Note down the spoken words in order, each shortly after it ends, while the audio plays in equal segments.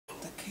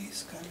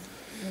case, kind of.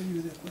 I'll give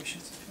you the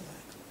questions if you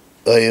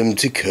like. I am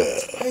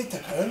Tekkrr. Hey,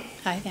 Tekkrr.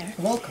 Hi there.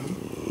 Welcome.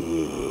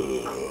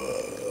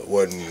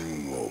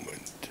 One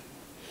moment.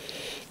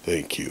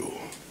 Thank you.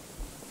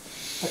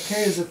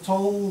 Tekkrr is a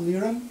tall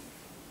Lyran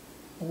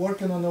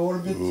working on the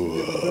orbit with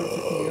the Girk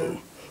Fitneer.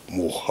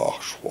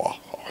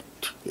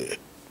 Mohashwahat.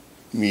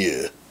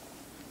 Mie.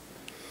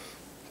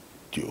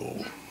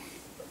 Jo.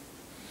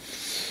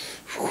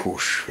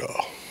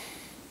 Husha.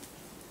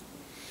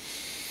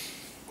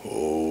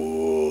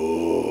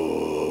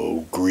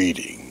 Oh,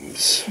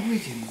 greetings.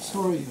 Greetings,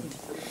 how are you?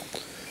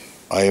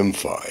 I am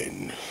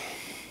fine.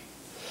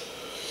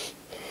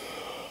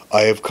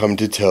 I have come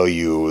to tell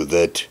you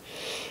that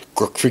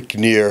Girk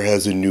Fitneer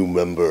has a new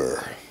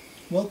member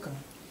Welcome.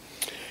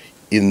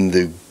 in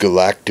the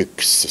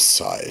Galactic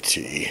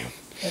Society.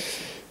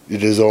 Excellent.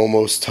 It is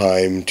almost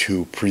time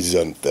to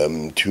present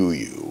them to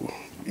you.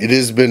 It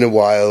has been a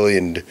while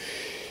in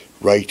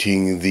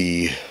writing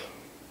the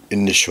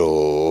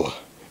initial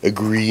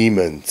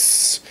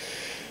agreements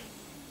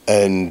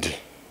and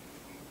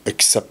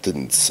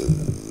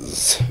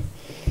acceptances,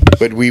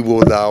 but we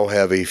will now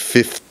have a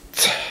fifth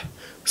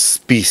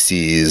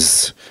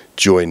species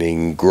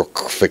joining Girk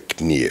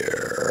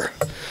Fitneer.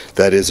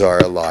 That is our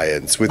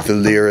alliance with the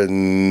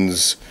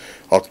Lyrans,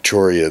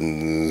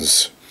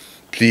 Arcturians,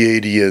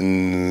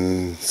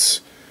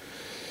 Pleiadians,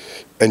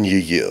 and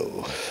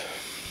Yahyel.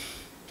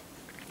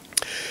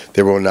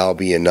 There will now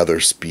be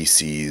another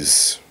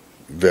species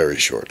very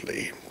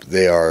shortly.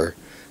 They are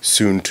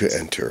soon to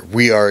enter.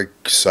 We are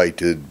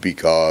excited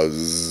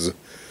because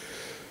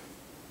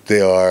they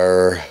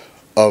are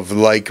of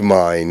like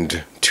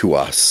mind to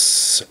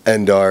us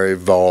and are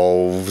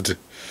evolved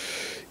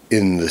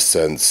in the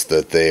sense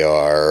that they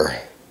are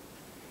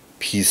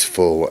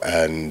peaceful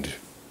and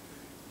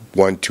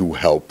want to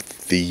help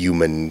the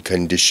human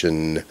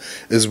condition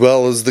as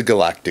well as the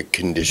galactic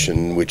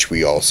condition, which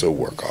we also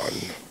work on.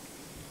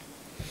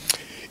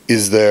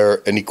 Is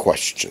there any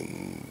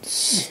questions?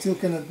 You still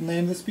cannot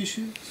name the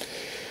species?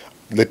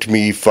 Let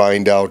me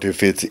find out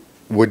if it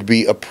would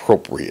be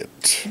appropriate.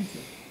 Thank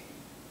you.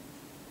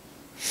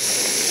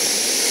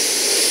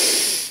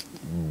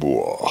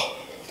 Boah.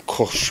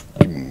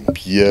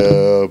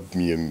 Koshkimpia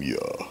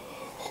miemia.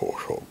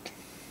 Hoshop.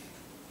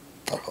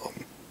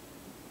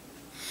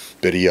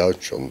 Beria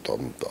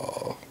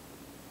chantamda.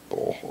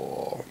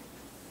 Boha.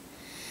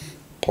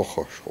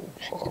 Pohasho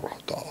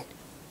harada.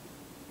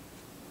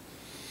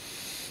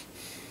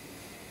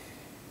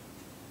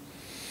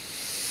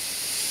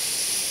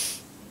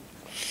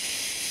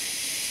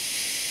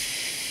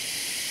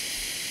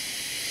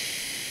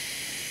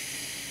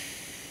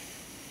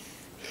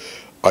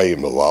 I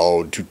am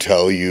allowed to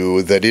tell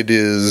you that it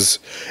is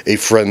a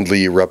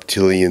friendly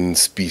reptilian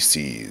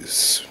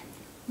species.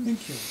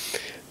 Thank you.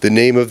 The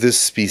name of this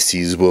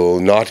species will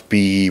not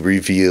be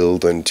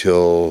revealed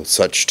until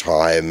such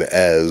time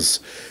as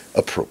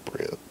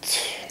appropriate.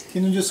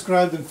 Can you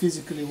describe them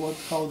physically,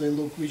 how they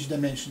look, which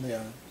dimension they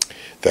are?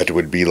 That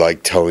would be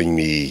like telling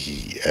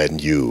me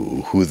and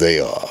you who they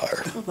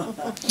are.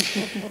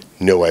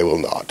 No, I will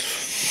not.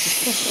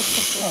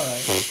 All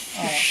right.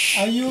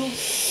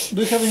 Do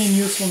you have any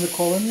news from the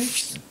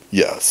colonies?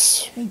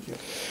 Yes. Thank you.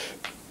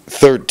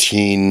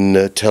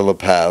 13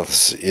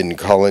 telepaths in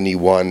Colony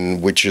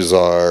 1, which is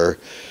our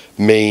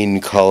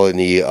main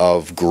colony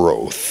of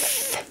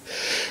growth.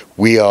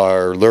 We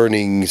are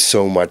learning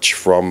so much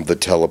from the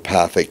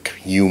telepathic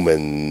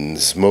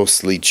humans,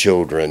 mostly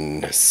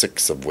children,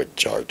 6 of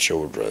which are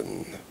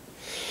children.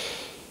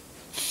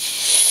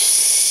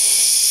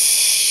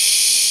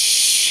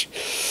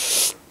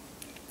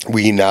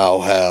 We now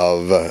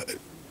have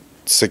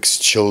 6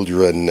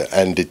 children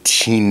and a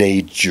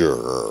teenager.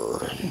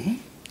 Mm-hmm.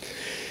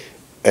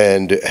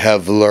 And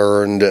have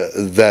learned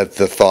that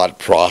the thought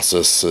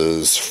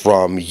processes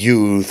from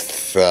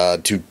youth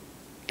to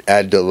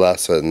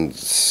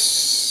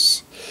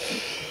adolescence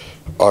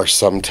are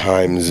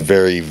sometimes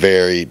very,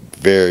 very,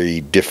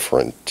 very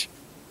different.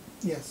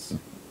 Yes.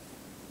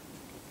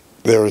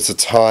 There is a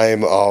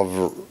time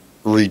of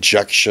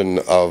rejection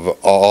of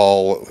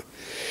all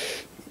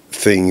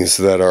things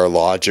that are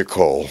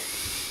logical,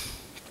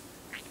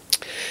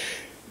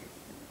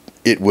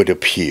 it would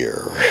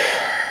appear.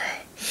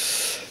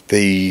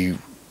 They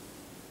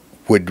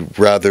would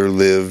rather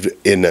live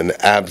in an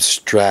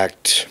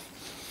abstract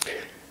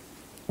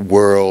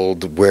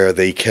world where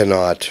they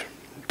cannot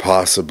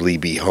possibly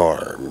be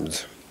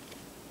harmed.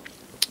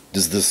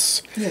 Does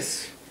this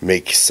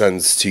make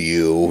sense to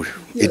you?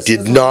 Yes, it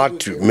did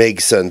not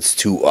make sense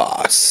to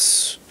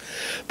us,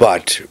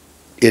 but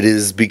it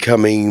is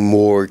becoming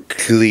more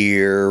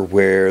clear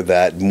where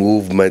that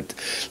movement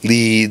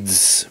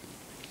leads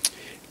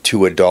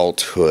to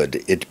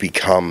adulthood. It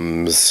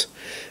becomes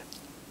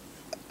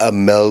a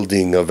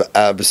melding of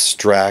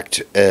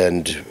abstract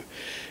and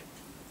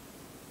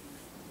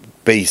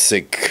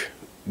basic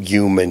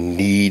human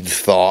need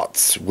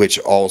thoughts, which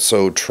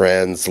also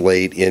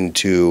translate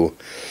into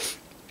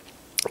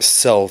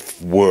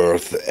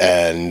self-worth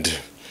and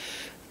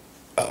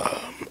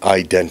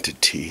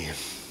identity.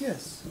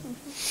 Yes.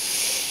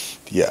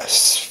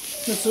 Yes.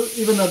 So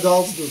even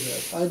adults do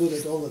that. I do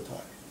that all the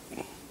time.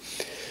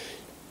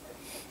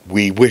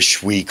 We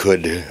wish we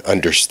could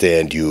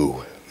understand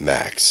you,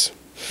 Max.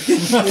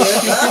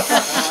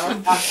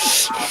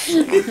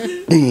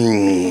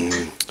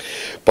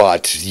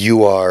 But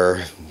you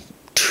are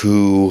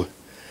too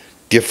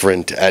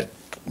different at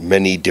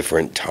many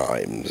different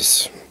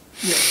times.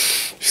 Yeah.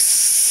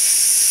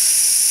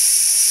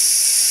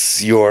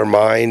 Your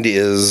mind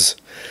is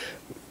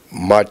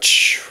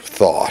much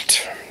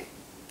thought,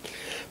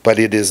 but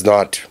it is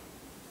not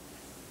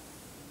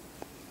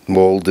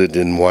molded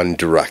in one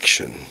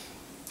direction.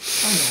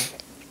 I know.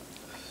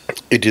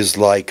 It is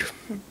like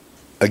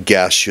a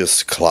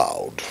gaseous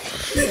cloud.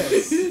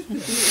 Yes.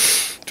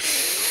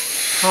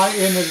 High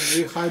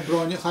energy, high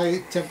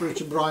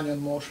temperature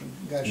Brownian motion.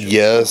 Gaseous.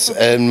 Yes,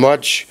 and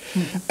much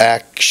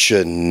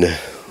action.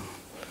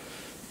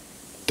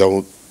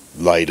 Don't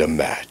light a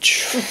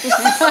match.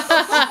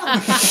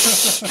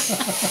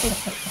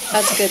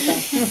 That's good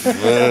though.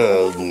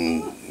 Well,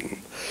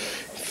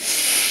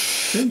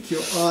 Thank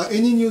you.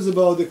 Any news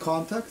about the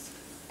contact?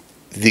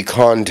 the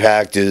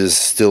contact is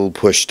still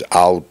pushed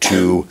out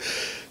to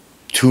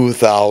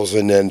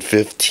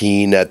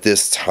 2015 at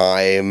this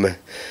time,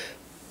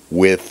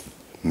 with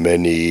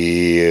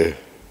many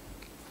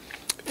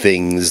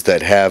things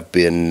that have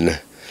been,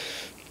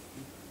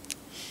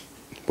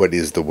 what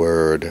is the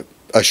word,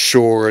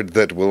 assured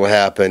that will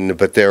happen,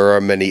 but there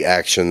are many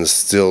actions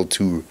still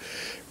to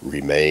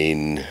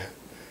remain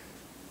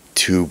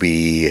to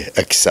be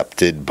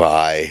accepted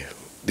by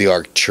the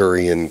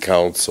Arcturian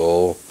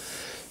Council.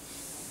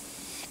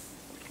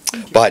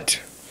 But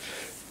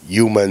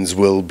humans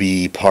will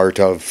be part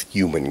of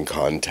human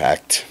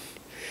contact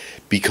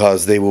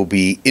because they will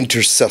be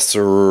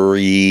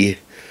intercessory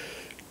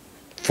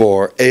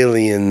for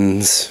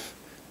aliens,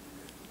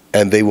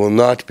 and they will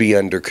not be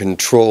under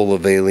control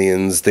of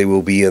aliens. They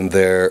will be in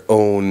their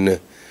own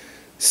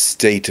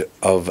state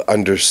of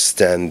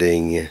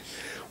understanding,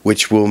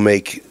 which will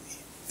make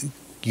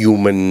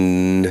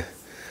humankind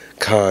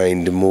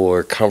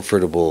more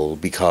comfortable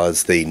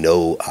because they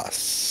know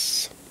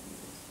us.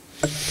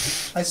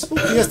 I spoke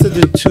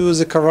yesterday to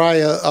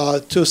Zechariah,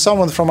 to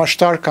someone from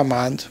Ashtar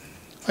Command.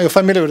 Are you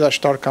familiar with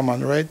Ashtar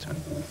Command, right?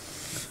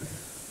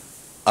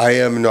 I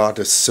am not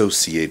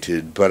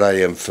associated, but I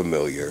am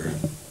familiar.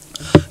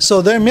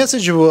 So their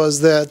message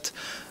was that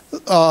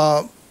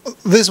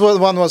this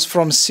one was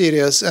from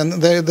Sirius,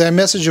 and their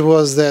message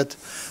was that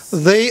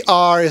they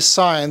are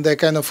assigned, they're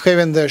kind of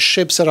having their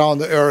ships around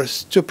the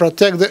Earth to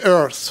protect the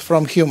Earth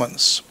from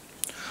humans.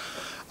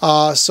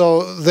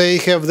 So they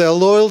have their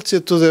loyalty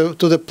to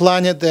the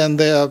planet, and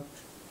their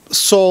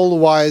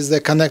soul-wise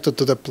they're connected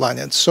to the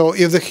planet. So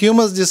if the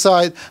humans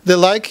decide they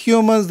like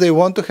humans, they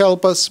want to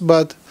help us,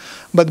 but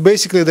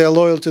basically they're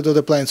loyal to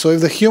the planet. So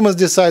if the humans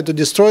decide to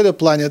destroy the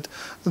planet,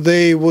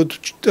 they would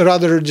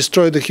rather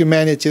destroy the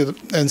humanity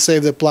and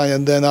save the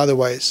planet than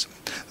otherwise.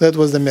 That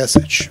was the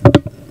message.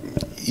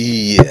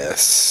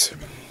 Yes.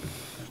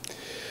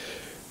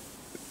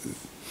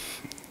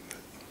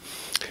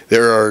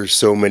 There are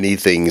so many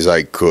things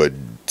I could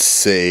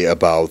say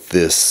about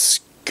this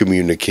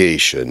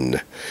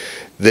communication.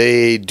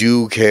 They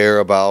do care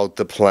about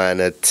the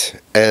planet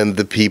and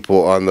the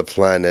people on the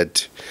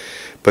planet,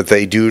 but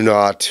they do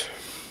not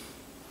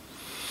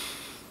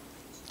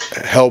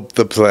help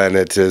the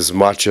planet as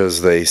much as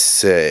they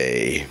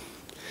say.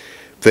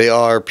 They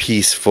are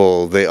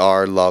peaceful, they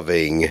are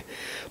loving,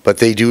 but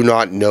they do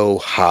not know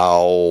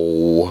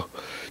how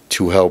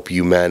to help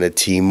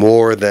humanity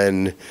more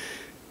than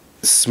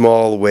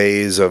small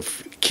ways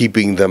of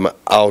keeping them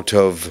out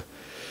of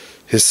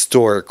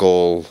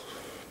historical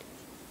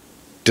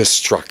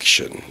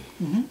destruction.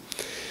 Mm-hmm.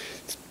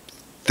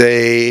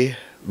 They,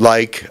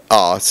 like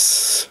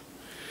us,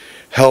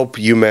 help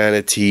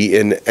humanity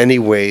in any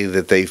way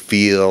that they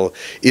feel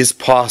is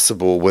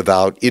possible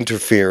without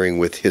interfering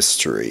with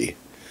history.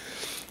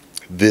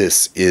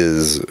 This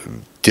is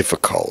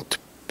difficult.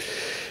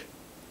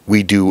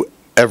 We do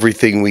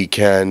everything we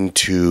can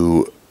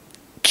to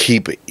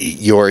keep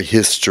your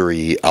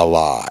history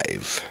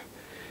alive,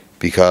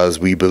 because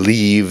we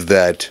believe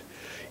that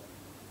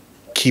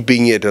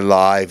keeping it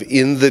alive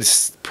in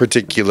this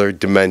particular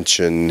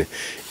dimension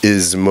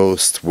is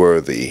most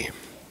worthy.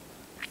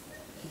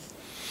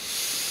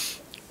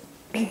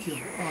 Thank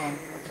you.